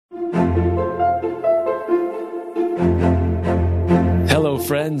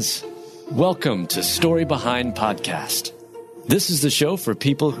friends. Welcome to Story Behind Podcast. This is the show for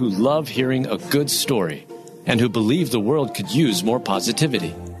people who love hearing a good story and who believe the world could use more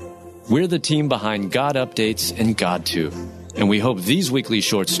positivity. We're the team behind God Updates and God Too, and we hope these weekly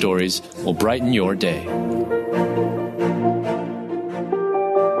short stories will brighten your day.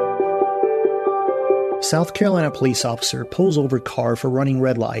 South Carolina police officer pulls over car for running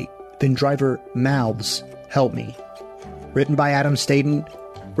red light, then driver mouths, "Help me." Written by Adam Staten,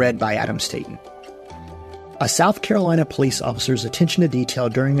 read by Adam Staten. A South Carolina police officer's attention to detail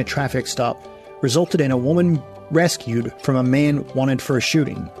during a traffic stop resulted in a woman rescued from a man wanted for a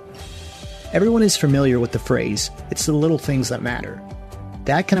shooting. Everyone is familiar with the phrase, "It's the little things that matter."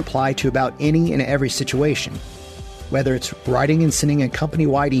 That can apply to about any and every situation. Whether it's writing and sending a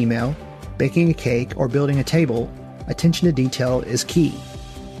company-wide email, baking a cake, or building a table, attention to detail is key.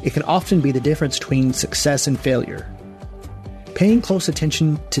 It can often be the difference between success and failure. Paying close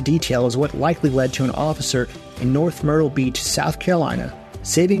attention to detail is what likely led to an officer in North Myrtle Beach, South Carolina,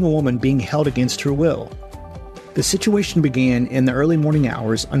 saving a woman being held against her will. The situation began in the early morning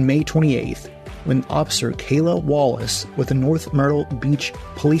hours on May 28th when Officer Kayla Wallace with the North Myrtle Beach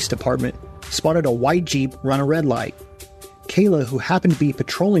Police Department spotted a white Jeep run a red light. Kayla, who happened to be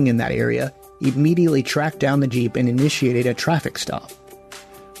patrolling in that area, immediately tracked down the Jeep and initiated a traffic stop.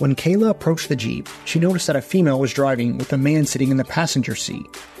 When Kayla approached the Jeep, she noticed that a female was driving with a man sitting in the passenger seat.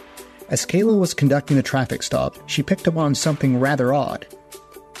 As Kayla was conducting the traffic stop, she picked up on something rather odd.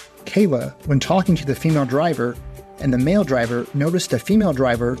 Kayla, when talking to the female driver, and the male driver noticed the female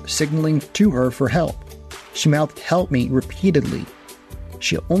driver signaling to her for help. She mouthed, "Help me," repeatedly.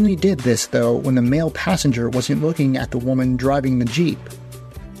 She only did this, though, when the male passenger wasn't looking at the woman driving the Jeep.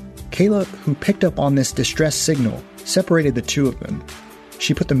 Kayla, who picked up on this distress signal, separated the two of them.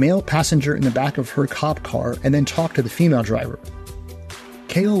 She put the male passenger in the back of her cop car and then talked to the female driver.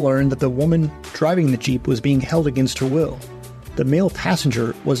 Kayla learned that the woman driving the Jeep was being held against her will. The male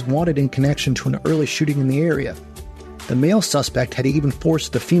passenger was wanted in connection to an early shooting in the area. The male suspect had even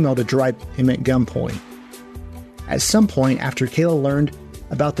forced the female to drive him at gunpoint. At some point after Kayla learned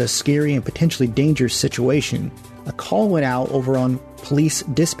about the scary and potentially dangerous situation, a call went out over on police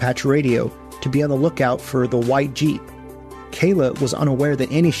dispatch radio to be on the lookout for the white Jeep. Kayla was unaware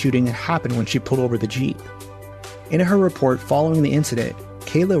that any shooting had happened when she pulled over the Jeep. In her report following the incident,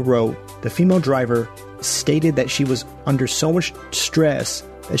 Kayla wrote, "The female driver stated that she was under so much stress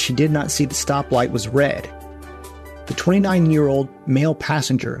that she did not see the stoplight was red." The 29-year-old male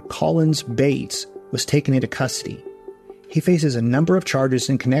passenger, Collins Bates, was taken into custody. He faces a number of charges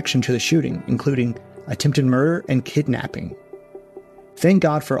in connection to the shooting, including attempted murder and kidnapping. Thank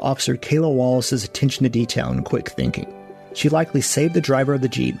God for Officer Kayla Wallace's attention to detail and quick thinking. She likely saved the driver of the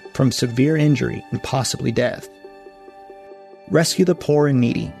Jeep from severe injury and possibly death. Rescue the poor and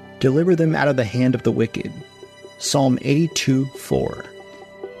needy. Deliver them out of the hand of the wicked. Psalm 82:4.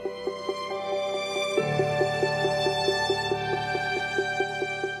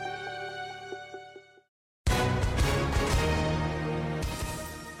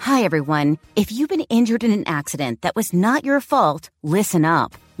 Hi, everyone. If you've been injured in an accident that was not your fault, listen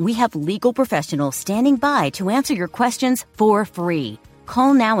up. We have legal professionals standing by to answer your questions for free.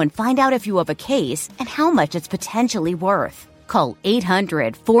 Call now and find out if you have a case and how much it's potentially worth. Call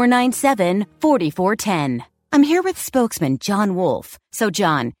 800-497-4410. I'm here with spokesman John Wolf. So,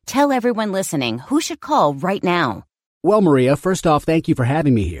 John, tell everyone listening who should call right now. Well, Maria, first off, thank you for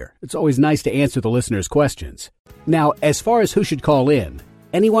having me here. It's always nice to answer the listeners' questions. Now, as far as who should call in,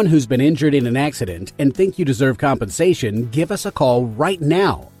 anyone who's been injured in an accident and think you deserve compensation, give us a call right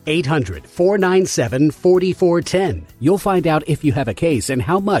now. 800-497-4410. You'll find out if you have a case and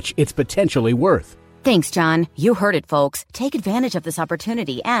how much it's potentially worth. Thanks, John. You heard it, folks. Take advantage of this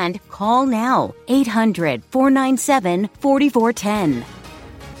opportunity and call now. 800-497-4410.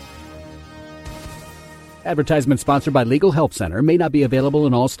 Advertisement sponsored by Legal Help Center. May not be available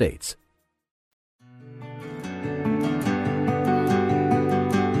in all states.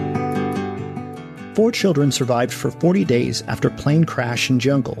 Four children survived for 40 days after plane crash in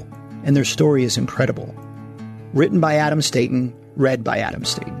jungle, and their story is incredible. Written by Adam Staten, read by Adam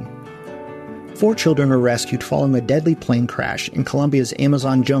Staten. 4 children were rescued following a deadly plane crash in Colombia's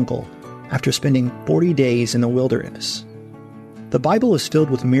Amazon jungle after spending 40 days in the wilderness. The Bible is filled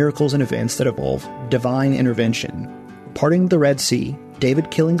with miracles and events that involve divine intervention. Parting the Red Sea,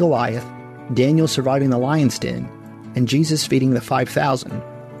 David killing Goliath, Daniel surviving the lion's den, and Jesus feeding the 5,000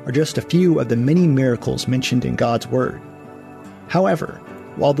 are just a few of the many miracles mentioned in God's Word. However,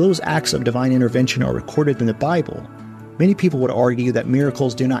 while those acts of divine intervention are recorded in the Bible, many people would argue that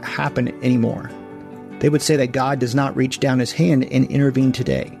miracles do not happen anymore. They would say that God does not reach down his hand and intervene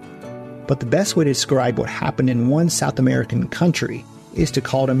today. But the best way to describe what happened in one South American country is to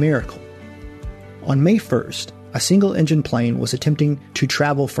call it a miracle. On May 1st, a single-engine plane was attempting to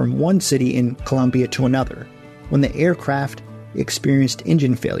travel from one city in Colombia to another when the aircraft experienced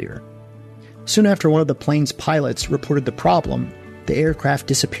engine failure. Soon after one of the plane's pilots reported the problem, the aircraft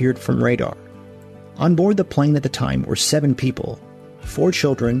disappeared from radar. On board the plane at the time were 7 people, 4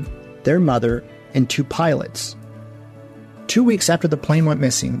 children, their mother, and 2 pilots. 2 weeks after the plane went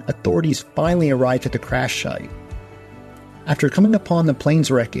missing, authorities finally arrived at the crash site. After coming upon the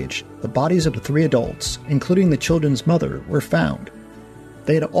plane's wreckage, the bodies of the 3 adults, including the children's mother, were found.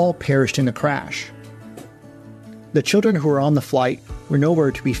 They had all perished in the crash. The children who were on the flight were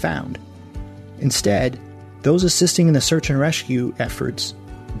nowhere to be found. Instead, those assisting in the search and rescue efforts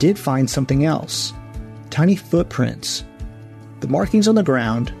did find something else: tiny footprints. The markings on the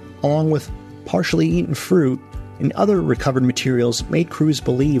ground, along with partially eaten fruit and other recovered materials, made crews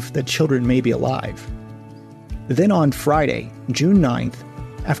believe that children may be alive. Then on Friday, June 9th,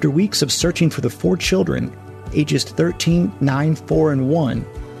 after weeks of searching for the 4 children, ages 13, 9, 4, and 1,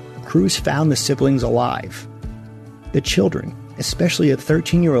 crews found the siblings alive. The children, especially a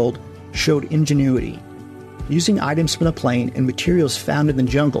 13-year-old, showed ingenuity. Using items from the plane and materials found in the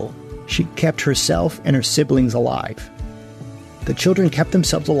jungle, she kept herself and her siblings alive. The children kept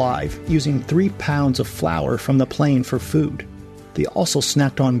themselves alive using 3 pounds of flour from the plane for food. They also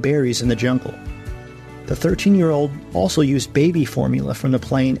snacked on berries in the jungle. The 13-year-old also used baby formula from the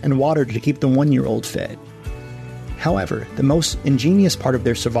plane and water to keep the 1-year-old fed. However, the most ingenious part of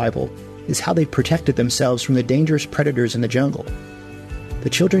their survival is how they protected themselves from the dangerous predators in the jungle. The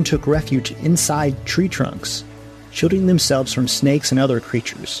children took refuge inside tree trunks, shielding themselves from snakes and other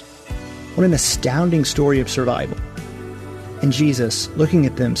creatures. What an astounding story of survival. And Jesus, looking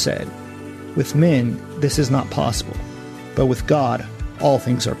at them, said, "With men, this is not possible, but with God, all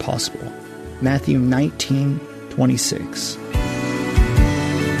things are possible." Matthew 19:26.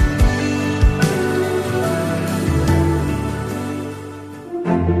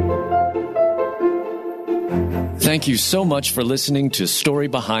 Thank you so much for listening to Story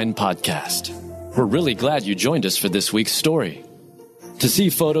Behind Podcast. We're really glad you joined us for this week's story. To see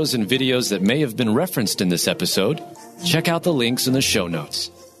photos and videos that may have been referenced in this episode, check out the links in the show notes.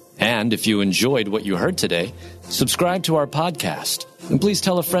 And if you enjoyed what you heard today, subscribe to our podcast, and please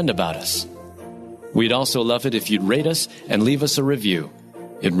tell a friend about us. We'd also love it if you'd rate us and leave us a review.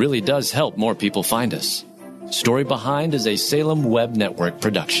 It really does help more people find us. Story Behind is a Salem Web Network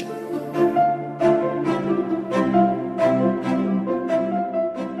production.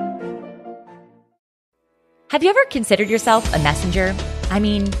 Have you ever considered yourself a messenger? I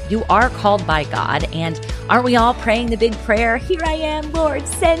mean, you are called by God, and aren't we all praying the big prayer, "Here I am, Lord,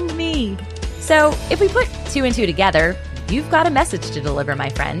 send me"? So if we put 2 and 2 together, you've got a message to deliver, my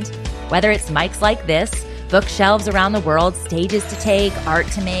friend. Whether it's mics like this, bookshelves around the world, stages to take, art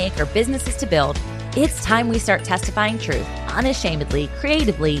to make, or businesses to build, it's time we start testifying truth unashamedly,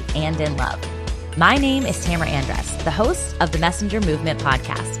 creatively, and in love. My name is Tamara Andress, the host of the Messenger Movement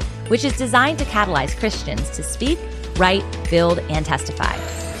podcast, which is designed to catalyze Christians to speak, write, build, and testify.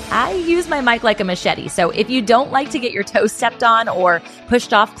 I use my mic like a machete, so if you don't like to get your toes stepped on or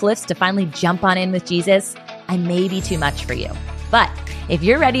pushed off cliffs to finally jump on in with Jesus, I may be too much for you. But if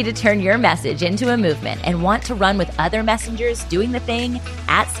you're ready to turn your message into a movement and want to run with other messengers doing the thing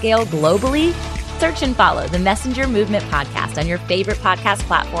at scale globally, search and follow the Messenger Movement podcast on your favorite podcast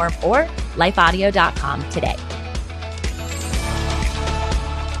platform or lifeaudio.com today.